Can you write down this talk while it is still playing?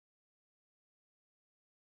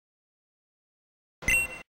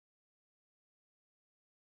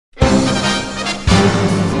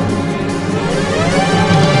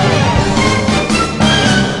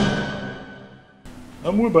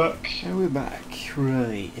And we're back. And we're back,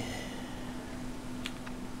 right.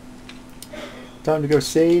 Time to go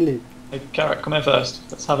sailing. Hey, Karrot, come here first.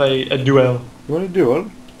 Let's have a duel. You want a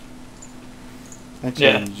duel?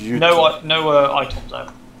 Yeah. Actually, No items though.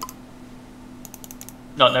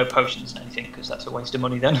 No potions and anything, because that's a waste of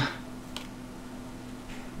money then.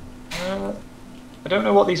 I don't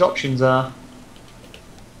know what these options are.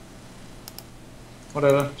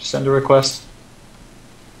 Whatever, just send a request.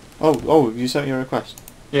 Oh, you sent me a request?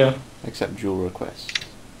 Yeah. Accept dual request.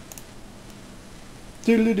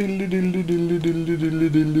 You're gonna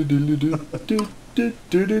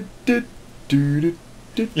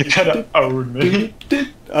own me.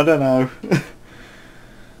 I don't know.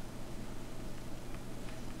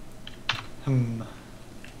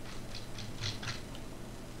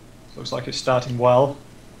 Looks like it's starting well.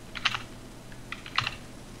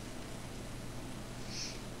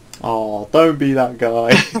 Oh, don't be that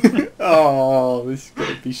guy. Oh, this is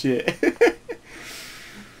gonna be shit.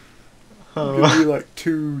 I'm gonna do like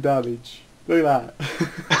 2 damage. Look at that.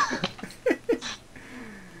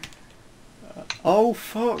 Oh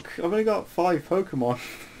fuck, I've only got 5 Pokemon.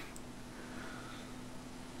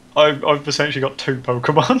 I've essentially got 2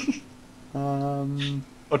 Pokemon. Or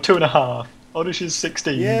 2.5. Oddish is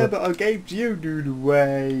 16. Yeah, but I gave you dude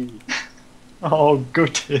away. Oh,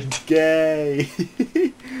 gutted. Gay.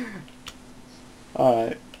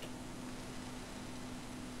 Alright.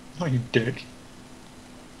 Oh, you dick.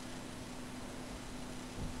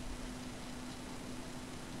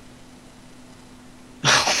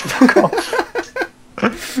 Fuck off.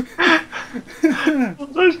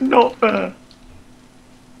 That's not fair.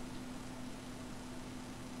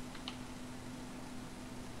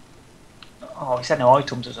 Oh, we said no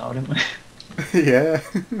items as well, didn't we? Yeah.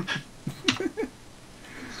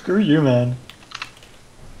 Screw you, man.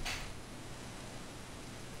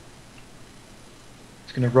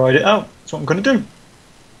 Just gonna ride it out. That's what I'm gonna do.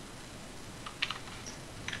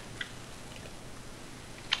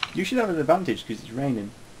 You should have an advantage because it's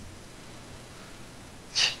raining.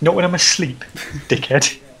 Not when I'm asleep,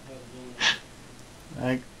 dickhead.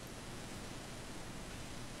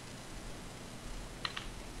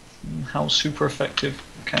 How super effective.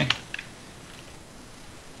 Okay.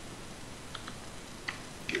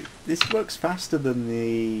 This works faster than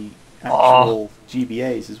the actual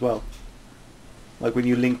GBAs as well. Like when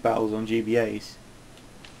you link battles on GBAs.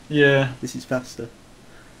 Yeah. This is faster.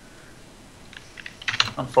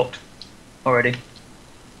 I'm fucked already.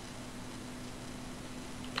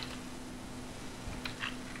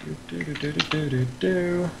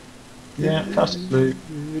 Yeah, fast asleep.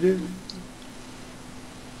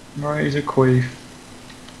 Razor queef.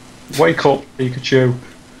 Wake up, Pikachu.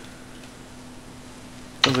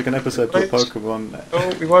 Sounds like an episode of Pokemon.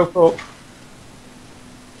 Oh, we woke up.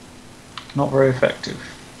 Not very effective.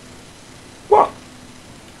 What?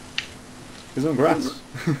 It's on grass.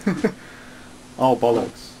 Oh,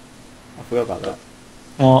 bollocks. I forgot about that.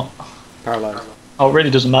 What? Paralysed. Oh, it really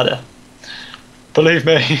doesn't matter. Believe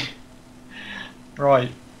me.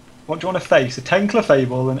 Right. What do you want to face? A 10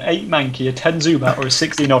 Clefable, an 8 Mankey, a 10 Zubat, or a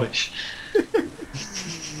 16 Oddish?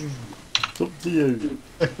 It's up to you.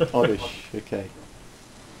 Oddish, okay.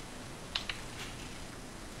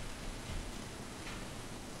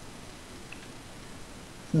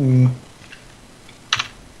 I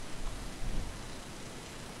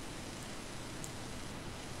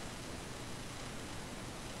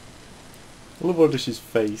love Oddish's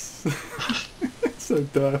face. It's so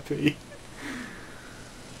derpy.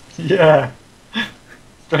 Yeah.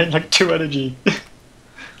 Drain like 2 energy.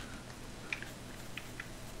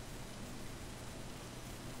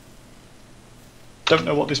 Don't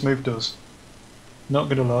know what this move does. Not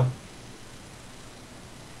gonna lie.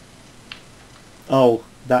 Oh,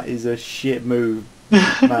 that is a shit move,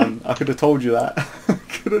 man. I could have told you that. I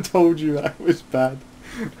could have told you that was bad.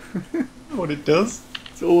 What it does?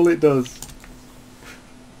 It's all it does.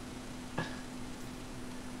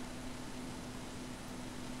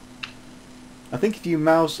 I think if you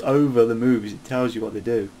mouse over the moves, it tells you what they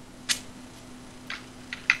do.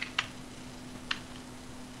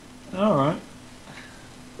 Alright.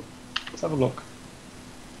 Let's have a look.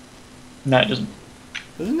 No, it doesn't.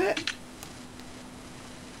 Doesn't it?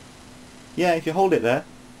 Yeah, if you hold it there.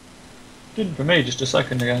 Didn't for me just a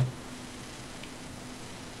second ago.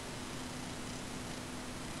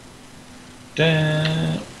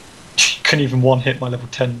 Couldn't even one hit my level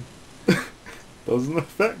 10. Doesn't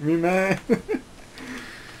affect me, man.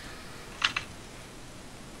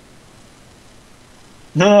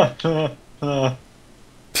 No.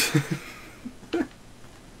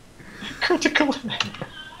 Critical.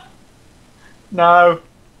 No.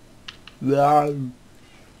 No.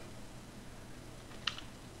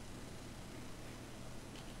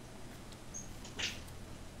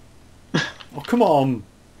 come on.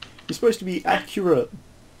 You're supposed to be accurate.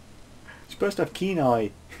 You're supposed to have keen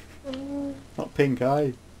eye. Not pink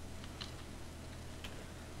eye.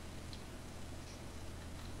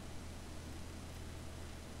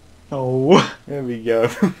 Oh. There we go.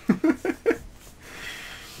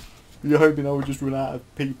 You're hoping I would just run out of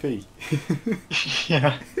PP.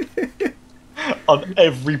 Yeah. On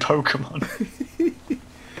every Pokemon.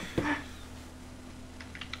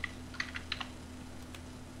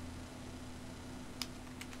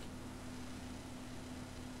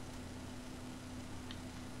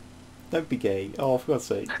 Don't be gay. Oh, for God's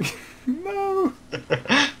sake. No!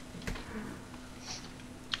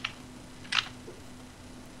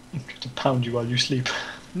 To pound you while you sleep.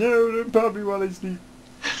 No, don't pound me while I sleep.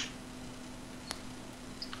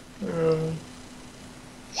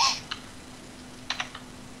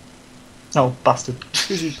 Oh, bastard.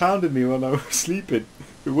 Because you pounded me when I was sleeping.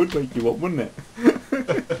 It would wake you up, wouldn't it?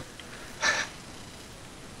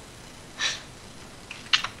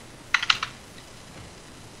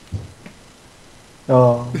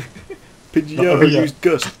 Oh. Pidgeotto used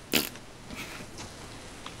Gust.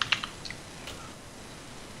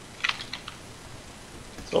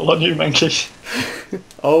 It's all on you, Mankey.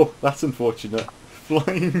 Oh, that's unfortunate.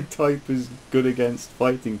 Flying type is good against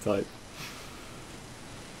fighting type.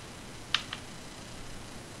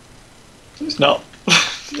 It's not.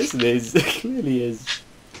 Yes it is. It clearly is.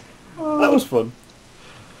 That was fun.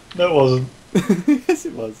 No, it wasn't. Yes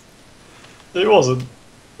it was. It wasn't.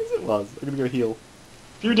 Yes it was. I'm gonna go heal.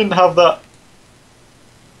 You didn't have that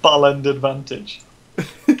battle end advantage.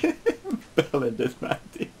 Battle end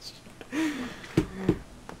advantage.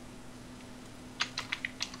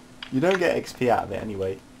 You don't get XP out of it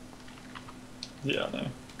anyway. Yeah, I know.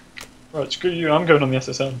 Right, screw you, I'm going on the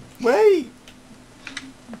SSN. Wait!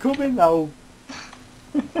 Come in now.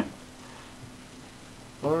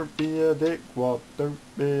 Don't be a dick, what? Don't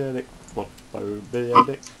be a dick, what? Don't be a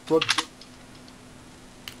dick, what?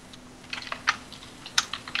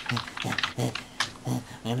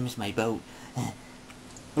 I'm gonna miss my boat.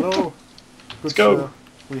 Hello. Let's go.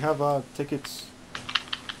 We have our tickets.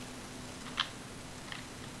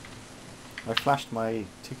 I flashed my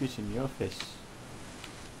ticket in your face.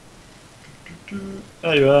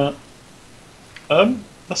 There you are.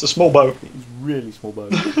 That's a small boat. It's a really small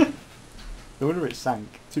boat. No wonder it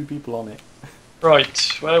sank. 2 people on it.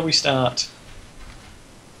 Right, where do we start?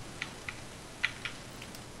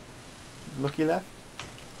 Lucky left?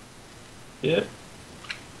 Yeah.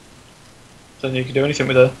 Don't think you can do anything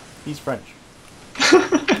with her. He's French.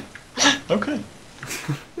 Okay.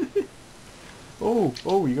 Oh,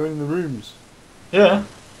 you're going in the rooms. Yeah.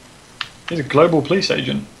 He's a global police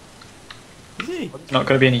agent. Is he? Not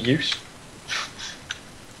going to be any use.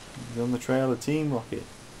 He's on the trail of Team Rocket.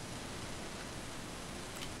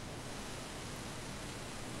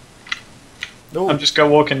 Oh, I'm just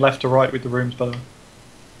walking left to right with the rooms, by the way.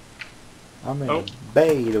 I'm in Oh. a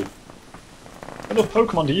bait. Enough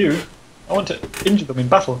Pokemon to you. I want to injure them in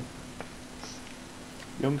battle.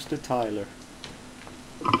 Youngster Tyler.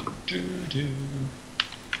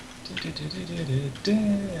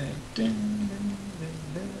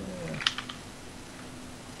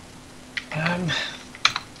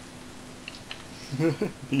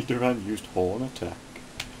 Nidoran used horn attack.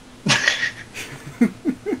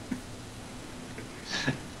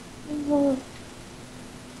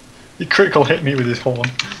 He critical hit me with his horn.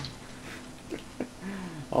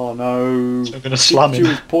 Oh no. So I'm going to slam Pikachu him.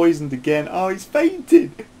 is poisoned again. Oh, he's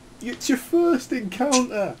fainted. It's your first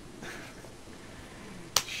encounter.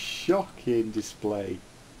 Shocking display.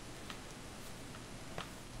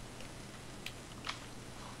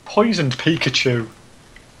 Poisoned Pikachu.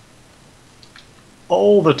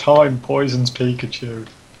 All the time poisons Pikachu.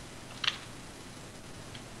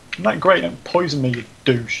 Isn't that great? Don't poison me, you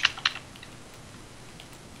douche.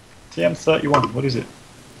 TM31, what is it?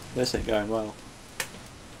 This ain't going well.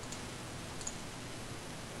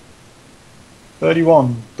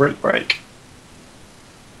 31, Brick Break.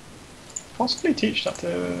 Possibly teach that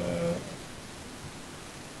to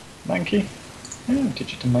Mankey? Yeah,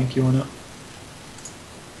 teach it to Mankey or not.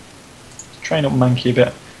 Train up Mankey a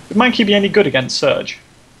bit. Would Mankey be any good against Surge?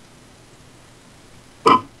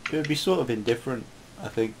 It would be sort of indifferent, I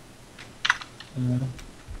think.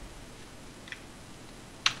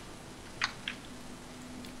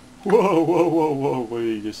 Whoa, what did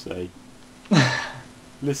you just say?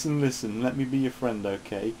 Listen, let me be your friend,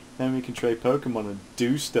 okay? Then we can trade Pokemon and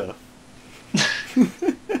do stuff.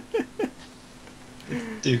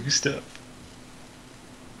 Do stuff.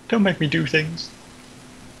 Don't make me do things.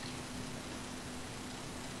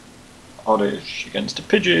 Oddish against a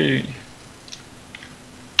Pidgey.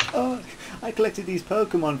 Oh, I I collected these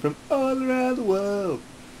Pokemon from all around the world.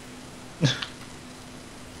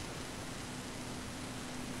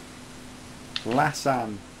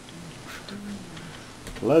 Lasagne.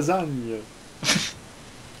 Lasagne.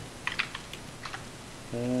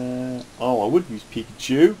 Oh, I would use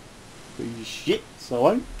Pikachu, but he's shit, so I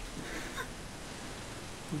won't.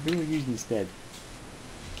 Who will I use instead?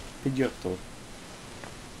 Pidgeotto.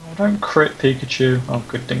 Oh, don't crit Pikachu. Oh,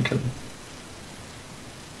 good dinkum.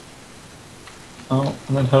 Oh,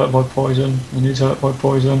 and then hurt by poison. And he's hurt by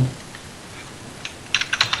poison.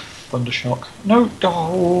 Thundershock. No!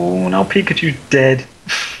 Oh, now Pikachu's dead.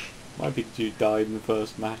 My Pikachu died in the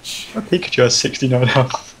first match. My Pikachu has 69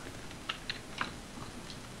 health.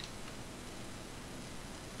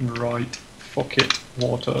 Right. Fuck it.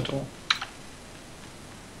 War Turtle.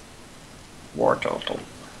 War Turtle.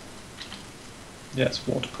 Yes,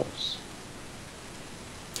 Water Pulse.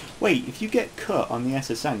 Wait, if you get cut on the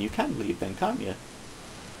SSN, you can leave then, can't you?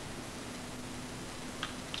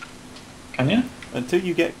 Can you? Until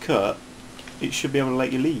you get cut, it should be able to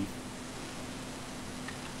let you leave.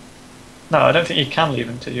 No, I don't think you can leave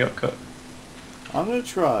until you get cut. I'm going to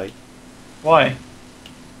try. Why?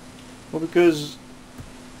 Well, because...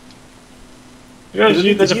 Because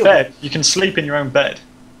need there's to a heal. bed. You can sleep in your own bed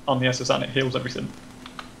on the SSN. It heals everything.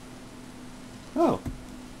 Oh.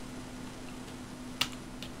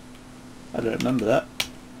 I don't remember that.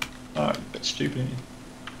 Oh, a bit stupid, isn't you?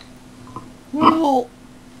 Well...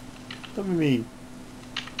 Don't be mean.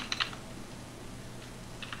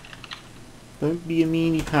 Don't be a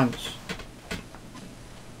meanie pants.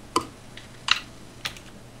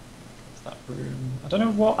 What's that room? I don't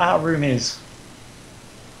know what our room is.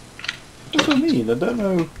 That's what I mean, I don't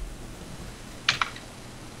know.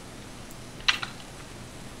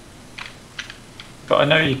 But I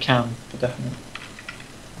know you can, for definite.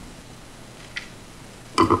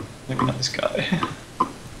 Maybe not this guy.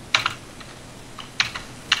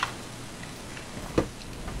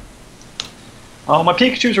 Oh, my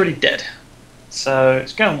Pikachu's already dead. So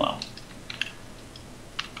it's going well.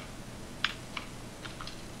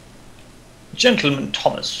 Gentleman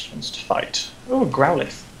Thomas wants to fight. Oh,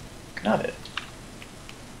 Growlithe. Can have it.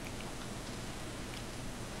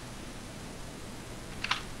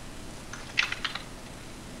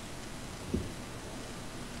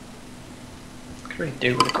 What can we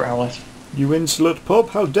do with a Growlithe? You insolent pup,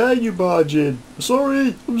 how dare you barge in?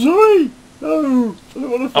 Sorry, I'm sorry! No, I don't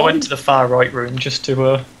want to fight. I went to the far right room just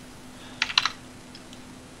to,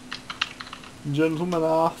 Gentleman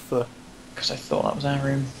Arthur. because I thought that was our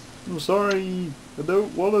room. I'm sorry, I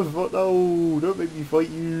don't want to fight. No, don't make me fight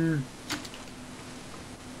you.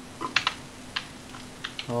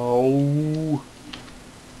 Oh.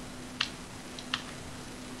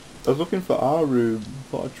 I was looking for our room.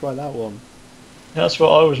 Thought I'd try that one. Yeah, that's what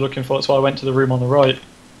I was looking for, that's why I went to the room on the right.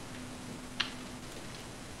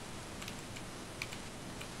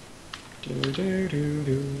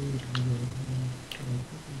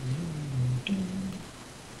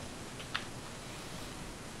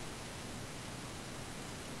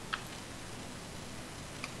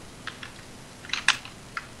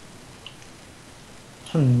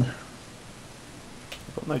 I've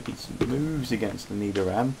got no decent moves against the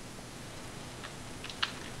Nidoran.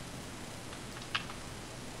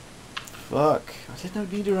 Fuck, I didn't know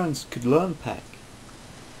Nidorans could learn Peck.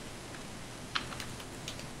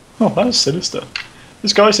 Oh, that's sinister.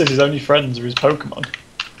 This guy says his only friends are his Pokemon.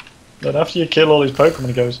 Then after you kill all his Pokemon,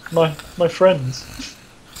 he goes, my friends.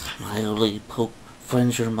 My only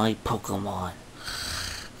friends are my Pokemon.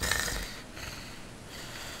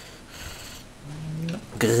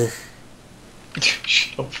 Gah.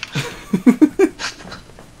 Shut up.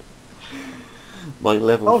 My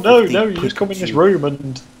level Oh no, 50 no, you just come in this Pikachu. room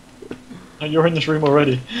and... Oh, you're in this room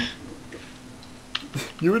already.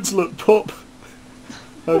 You insolent pup!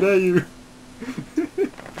 How dare you!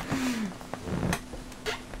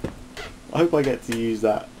 I hope I get to use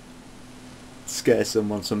that to scare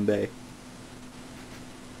someone someday.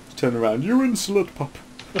 Turn around, you insolent pup!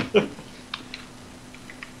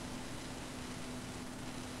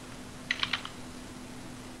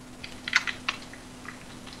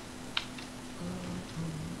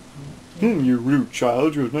 You rude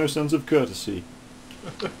child, you have no sense of courtesy.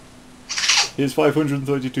 Here's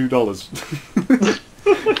 $532.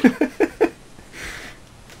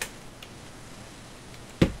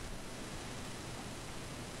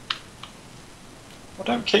 Well,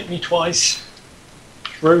 don't kick me twice.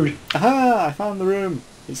 It's rude. Aha! I found the room.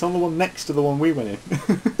 It's on the one next to the one we went in.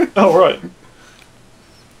 Oh, right.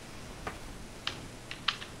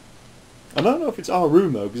 I don't know if it's our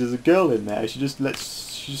room though, because there's a girl in there. She just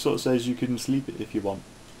sort of says you can sleep it if you want.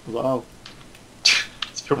 I was like, oh,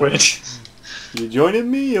 weird. You joining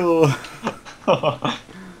me or?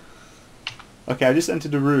 Okay, I just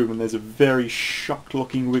entered a room and there's a very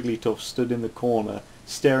shocked-looking Wigglytuff stood in the corner,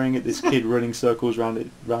 staring at this kid running circles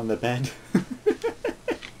round their bed.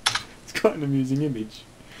 It's quite an amusing image.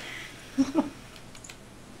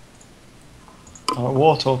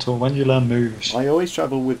 War Turtle, when you learn moves. I always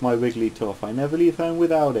travel with my Wigglytuff. I never leave home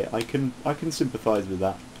without it. I can sympathise with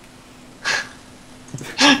that.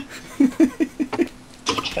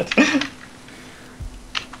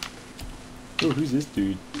 Oh, who's this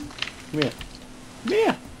dude? Come here. Come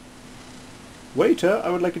here! Waiter, I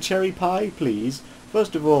would like a cherry pie, please.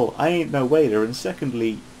 First of all, I ain't no waiter, and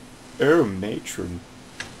secondly, matron.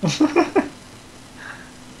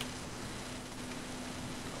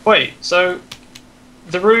 Wait, so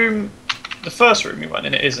the first room you went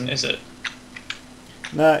in, it isn't, is it?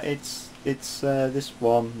 No, it's this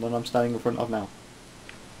one that I'm standing in front of now.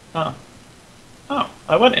 Oh. Oh,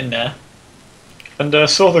 I went in there and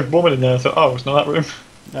saw the woman in there and thought, oh, it's not that room.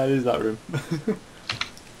 That is that room.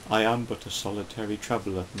 I am but a solitary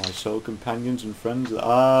traveller. My sole companions and friends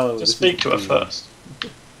are... Oh, Just speak to her first.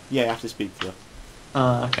 Yeah, you have to speak to her.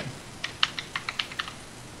 Ah, okay.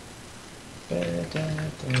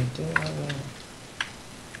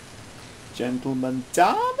 Gentleman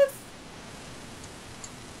Dartmouth?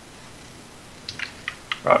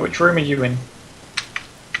 Right, which room are you in?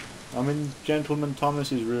 I'm in Gentleman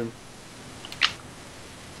Thomas's room.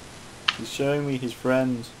 He's showing me his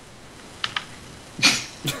friends.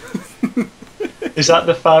 Is that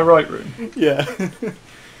the far right room? Yeah.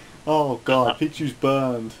 Oh god, Pikachu's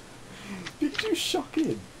burned. Pikachu's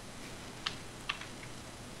shocking.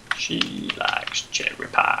 She likes cherry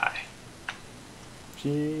pie.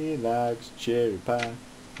 She likes cherry pie.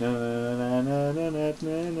 Na na na na na na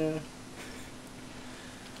na na.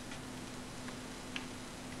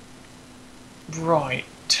 Right.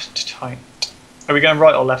 Tight. Are we going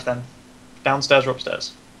right or left then? Downstairs or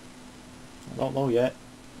upstairs? I don't know yet.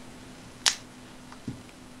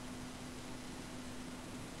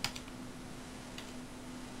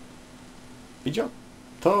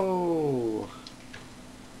 Pidgeotto!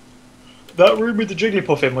 That room with the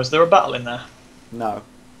Jigglypuff in, was there a battle in there? No.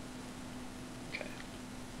 Okay.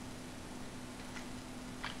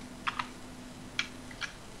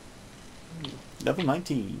 Level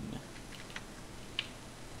 19.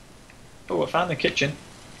 Oh, I found the kitchen.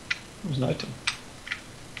 It was an item.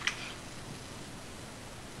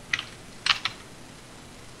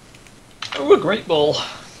 Oh, a great ball.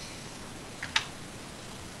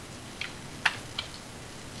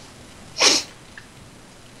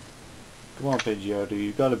 Come on, Pidgeotto,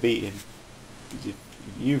 you've got to beat him. If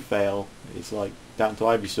you fail, it's like down to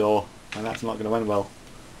Ivysaur, and that's not going to end well.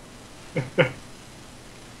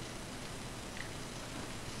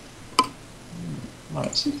 Right,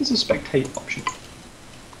 let's see if there's a spectate option.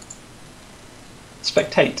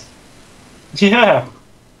 Spectate. Yeah,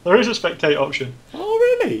 there is a spectate option.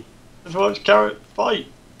 Oh, really? Let's watch Karrot fight.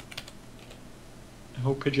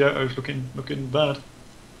 Oh, Pidgeotto's looking bad.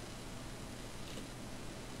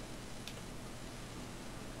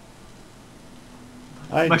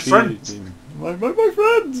 My friends. My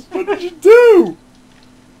friends! What did you do?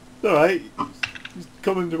 Alright, he's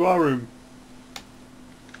coming to our room.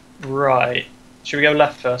 Right. Should we go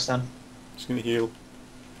left first then? Just gonna heal.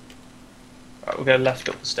 Right, we'll go left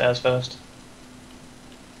up the stairs first.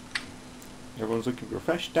 Everyone's looking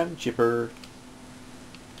refreshed and chipper.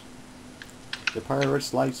 The pirate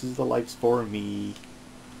slices the lights for me.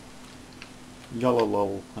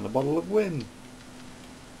 Yololol, and a bottle of win.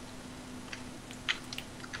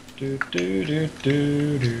 Do do do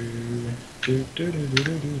do do do do do do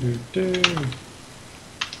do do do.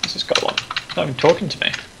 What's this guy want? He's not even talking to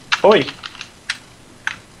me. Oi!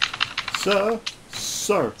 Sir,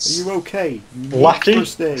 are you okay? You need Lucky?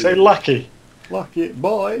 first aid. Say lucky. Lucky,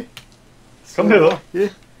 boy. Come Sir hither.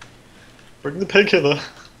 Lucky. Bring the pig hither.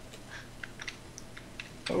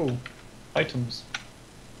 Oh, items.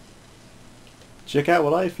 Check out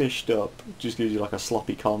what I fished up. Just gives you like a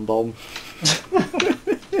sloppy condom.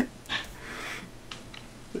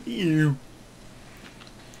 Ew.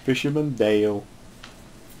 Fisherman Dale.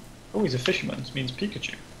 Oh, he's a fisherman. This means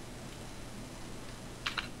Pikachu.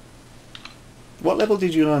 What level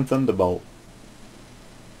did you learn Thunderbolt?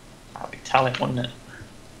 That'd be talent, wouldn't it?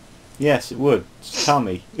 Yes, it would. Just tell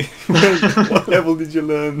me. What level did you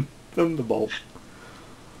learn Thunderbolt?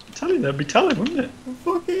 I'm telling you, that'd be talent, wouldn't it?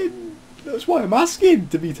 Fucking... That's why I'm asking,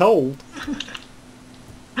 to be told.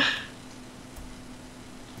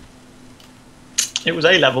 It was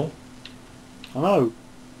A level. I know.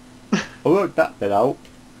 I worked that bit out.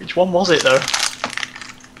 Which one was it though?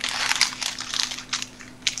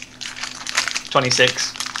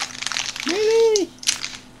 26. Really?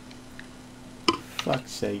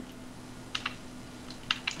 Fuck's sake.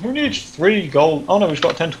 Who needs 3 gold? Oh no, he's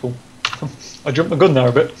got a tentacle. I jumped the gun there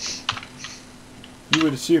a bit. You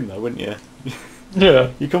would assume that, wouldn't you?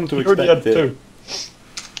 Yeah. You come to He already expect had it. 2.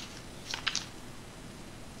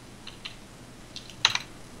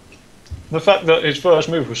 The fact that his first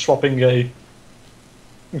move was swapping a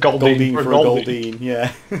Goldeen Goldeen for a Goldeen,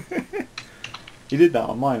 yeah. He did that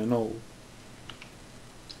on mine and all.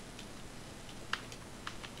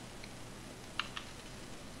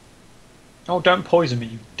 Oh, don't poison me,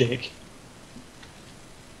 you dick.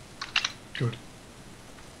 Good.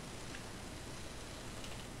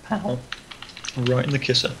 Ow. Right in the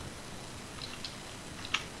kisser.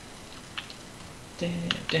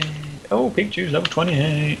 Oh, Pikachu's level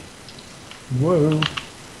 28. Whoa.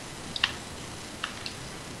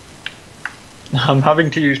 I'm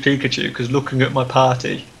having to use Pikachu because looking at my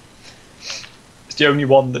party, it's the only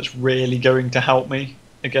one that's really going to help me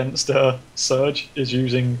against Surge is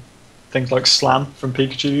using things like Slam from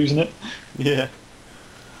Pikachu using it. Yeah.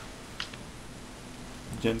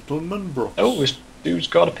 Gentleman Brooks. Oh, this dude's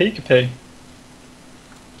got a Pikachu.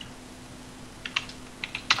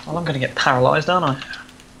 Well, I'm going to get paralysed, aren't I?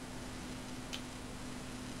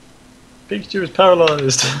 Pikachu is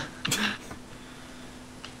paralysed.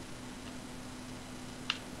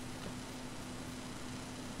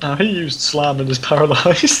 Now he used Slam and is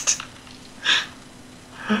paralysed.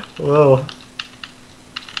 Well,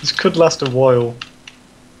 this could last a while.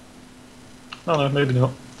 Oh no, maybe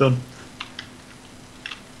not. Done.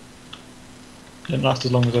 Didn't last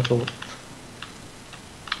as long as I thought.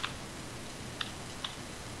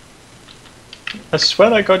 I swear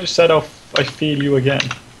that guy just said, "Oh, I feel you again."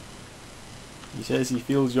 He says he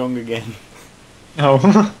feels young again.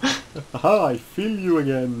 Oh. Aha, I feel you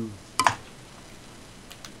again.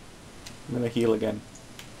 I'm gonna heal again.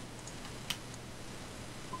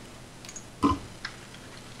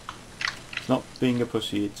 It's not being a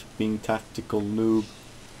pussy, it's being tactical noob.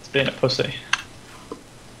 It's being a pussy.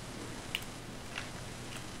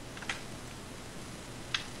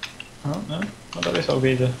 Oh no, not that this will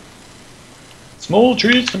be the... Small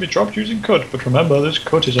trees can be dropped using cut, but remember this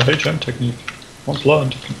cut is a HM technique. Once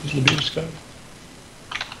learned, it can easily be discarded.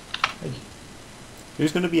 Hey.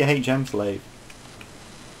 Who's gonna be a HM slave?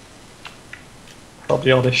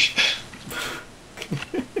 Probably oddish.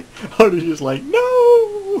 Oddish is like,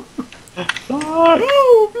 no!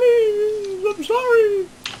 No, please! I'm sorry!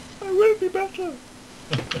 I will be better!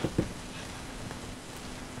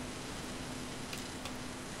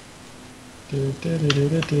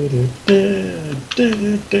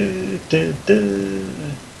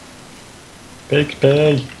 Big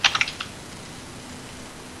pay.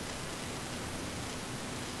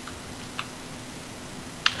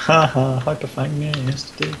 Haha, Hyperfang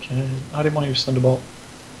missed, dickhead. I didn't want to use Thunderbolt.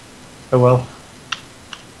 Oh well.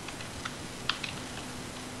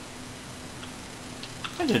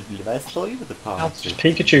 I didn't believe I saw you with the Oh, parts. just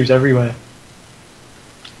Pikachu's everywhere.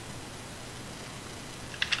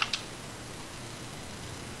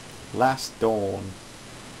 Last Dawn.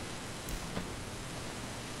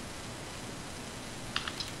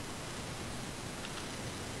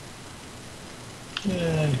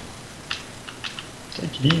 Yay.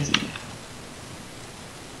 Take it easy.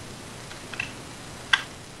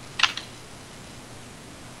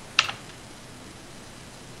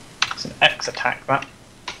 It's an X attack, that.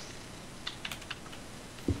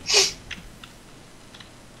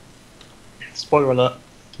 Spoiler alert.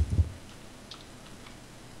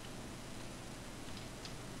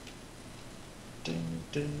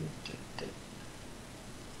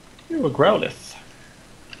 Ooh, a Growlithe.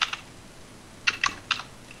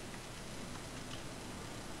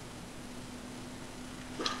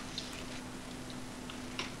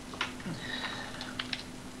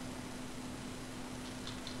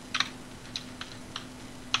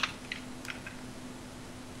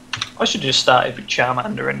 I should have just started with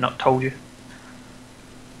Charmander and not told you.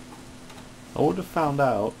 I would have found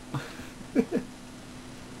out.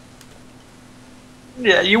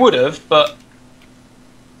 Yeah, you would have, but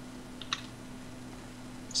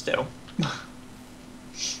still.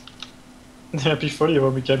 It'd be funnier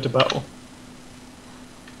when we came to battle.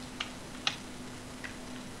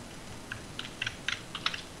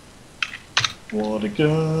 What a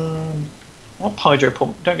gun! What Hydro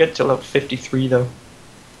Pump? Don't get till level 53 though.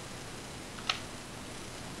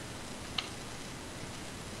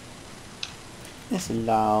 It's a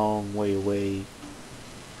long way away.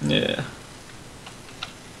 Yeah.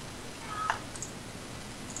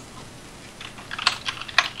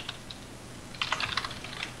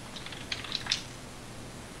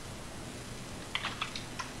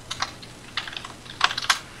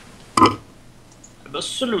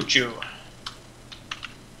 Salute you.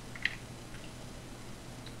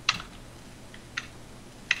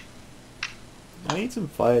 I need some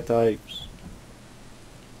fire types.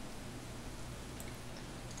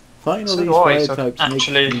 Find all So these do I, fire so types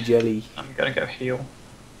actually- make me jelly. I'm gonna go heal.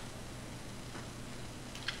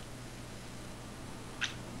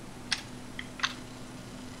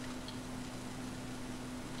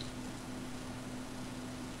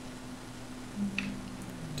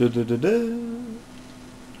 Da da da da.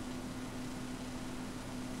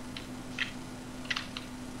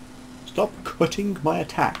 Stop cutting my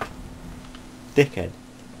attack, dickhead.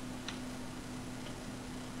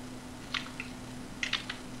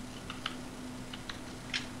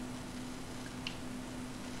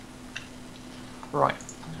 Right.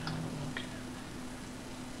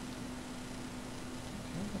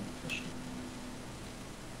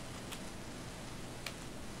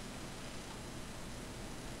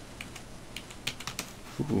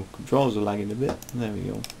 Ooh, controls are lagging a bit. There we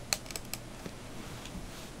go.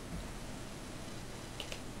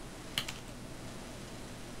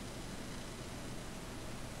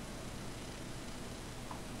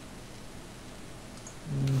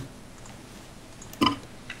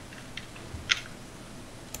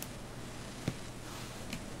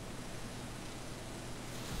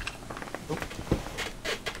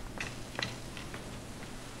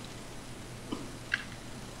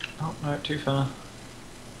 Oh, no, too far.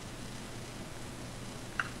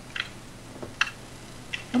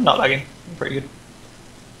 I'm not lagging. I'm pretty good.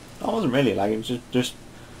 I wasn't really lagging. It was just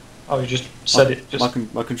Oh, you just said it. Just my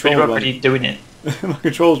but you controls were went, already doing it. my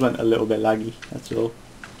controls went a little bit laggy. That's all.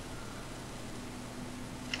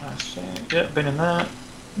 That's it. Yeah, been in that.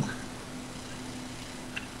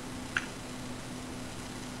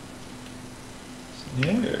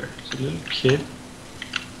 Yeah, it's a little kid.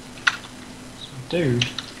 It's a dude.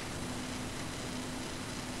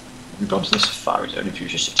 We've gone to the Safari Zone in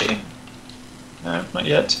Future City. No, not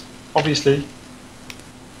yet. Obviously.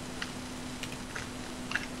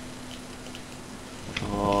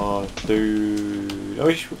 Oh, dude!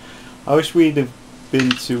 I wish we'd have been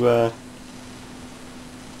to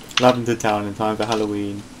Lavender Town in time for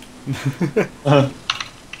Halloween. Do,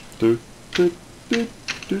 do, do, do,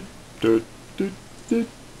 do, do, do, do,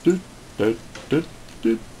 do, do,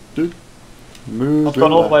 do, do. Move. I've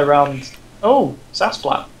gone all the way around. Oh,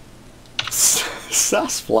 Sassflap.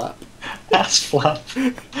 Sassflap.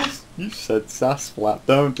 Assflap. You said sassflap.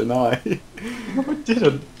 Don't deny. No, I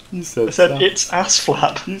didn't. You said. I said it's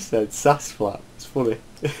Assflap. You said sassflap. It's funny.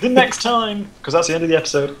 The next time, because that's the end of the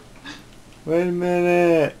episode. Wait a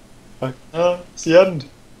minute. It's the end.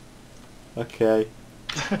 Okay.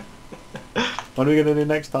 What are we gonna do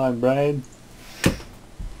next time, Brain? I'm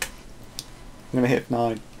gonna hit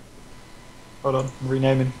 9. Hold on, I'm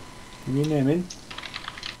renaming. You naming?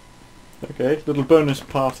 Okay, little bonus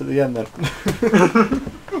part at the end then.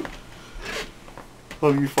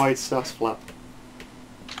 While you fight Sassflap.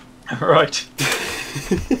 Right.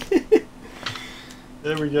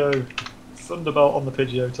 There we go. Thunderbolt on the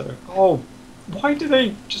Pidgeotto. Oh, why do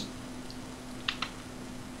they just...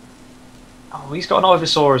 Oh, he's got an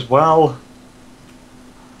Ivysaur as well.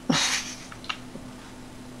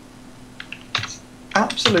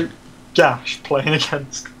 Absolute gash playing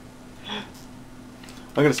against. I'm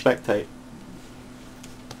gonna spectate.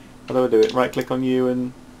 How do I do it? Right click on you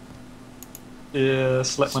and... Yeah,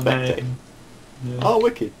 select my Spectate. name. Yeah. Oh,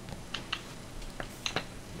 wicked.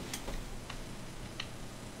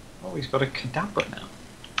 Oh, he's got a Kadabra now.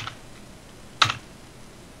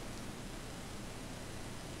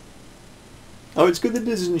 Oh, it's good that it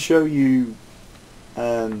doesn't show you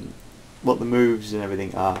what the moves and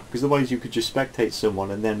everything are, because otherwise you could just spectate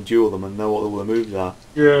someone and then duel them and know what all the moves are.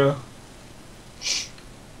 Yeah.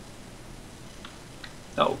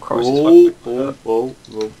 Oh Christ! Oh,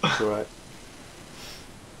 it's alright.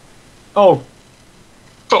 Oh,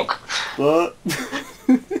 fuck! But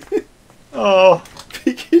Oh,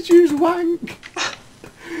 Pikachu's wank!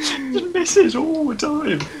 just misses all the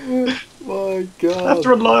time. My I have god. to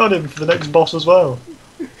rely on him for the next boss as well.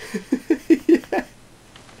 Yeah.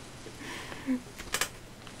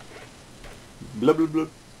 Blah blah blah.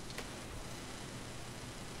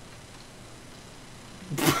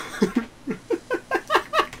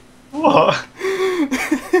 What?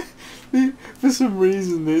 For some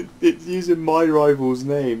reason it's using my rival's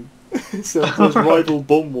name. So it says rival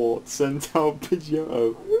Bumwart sent out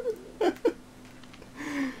Pidgeotto.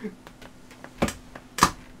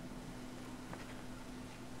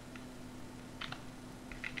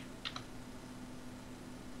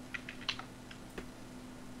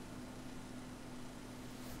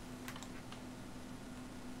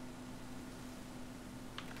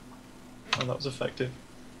 Oh, that was effective.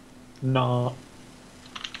 Nah.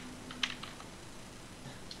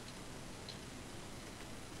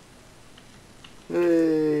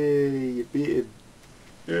 Hey, you beat him.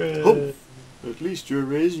 Yeah. Humph! At least you're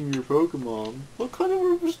raising your Pokemon. What kind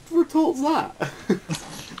of retort's that?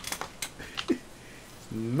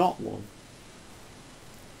 Not one.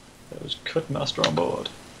 There was Cutmaster on board.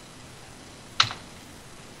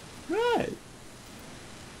 Right.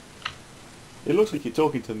 It looks like you're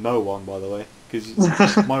talking to no one, by the way, because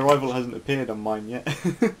my rival hasn't appeared on mine yet.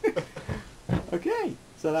 Okay,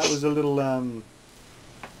 so that was a little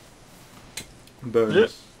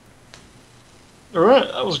bonus. Alright,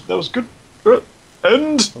 that was good. Right.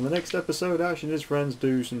 End! On the next episode, Ash and his friends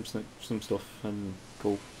do some stuff, and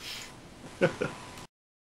cool.